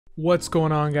What's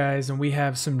going on, guys? And we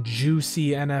have some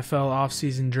juicy NFL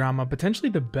offseason drama, potentially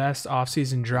the best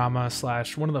offseason drama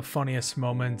 / one of the funniest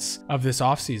moments of this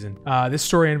offseason. This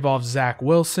story involves Zach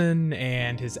Wilson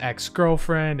and his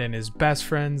ex-girlfriend and his best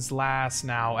friend's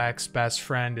now ex-best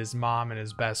friend, his mom and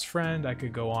his best friend. I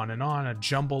could go on and on, a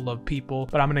jumble of people,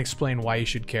 but I'm going to explain why you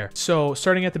should care. So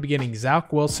starting at the beginning,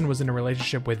 Zach Wilson was in a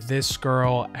relationship with this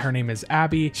girl. Her name is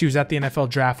Abby. She was at the NFL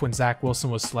draft when Zach Wilson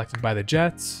was selected by the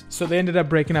Jets. So they ended up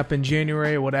breaking up in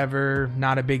January, whatever,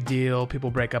 not a big deal.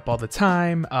 People break up all the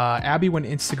time. Abby went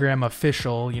Instagram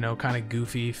official, kind of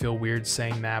goofy, feel weird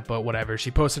saying that, but whatever.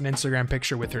 She posted an Instagram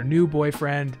picture with her new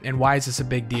boyfriend. And why is this a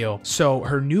big deal? So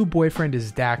her new boyfriend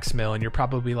is Dax Mill, and you're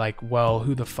probably like, well,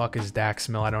 who the fuck is Dax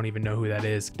Mill? I don't even know who that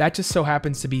is. That just so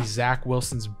happens to be Zach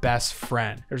Wilson's best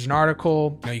friend. There's an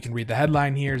article, you can read the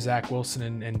headline here. Zach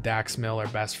Wilson and Dax Mill are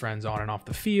best friends on and off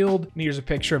the field. And here's a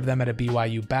picture of them at a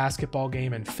BYU basketball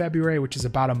game in February, which is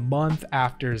about a month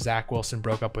after Zach Wilson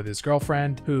broke up with his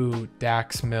girlfriend, who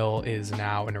Dax Mill is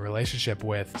now in a relationship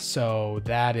with. So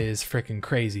that is freaking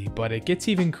crazy, but it gets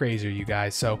even crazier, you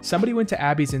guys. So somebody went to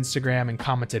Abby's Instagram and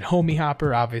commented homie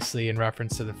hopper, obviously in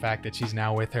reference to the fact that she's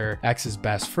now with her ex's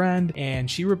best friend.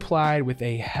 And she replied with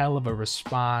a hell of a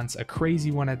response, a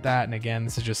crazy one at that. And again,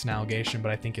 this is just an allegation, but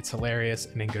I think it's hilarious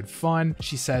and in good fun.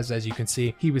 She says, as you can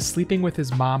see, he was sleeping with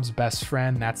his mom's best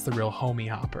friend. That's the real homie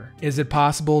hopper. Is it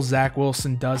possible Zach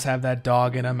Wilson does have that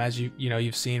dog in him? As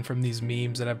you've seen from these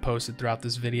memes that I've posted throughout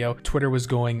this video, Twitter was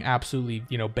going absolutely,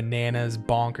 bananas,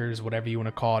 bonkers, whatever you want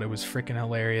to call it. It was freaking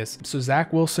hilarious. So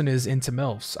Zach Wilson is into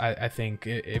MILFs. I think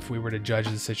if we were to judge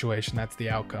the situation, that's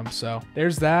the outcome. So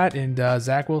there's that. And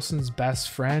Zach Wilson's best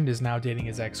friend is now dating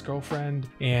his ex-girlfriend,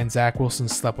 and Zach Wilson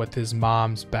slept with his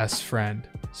mom's best friend.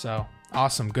 So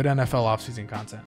awesome. Good NFL offseason content.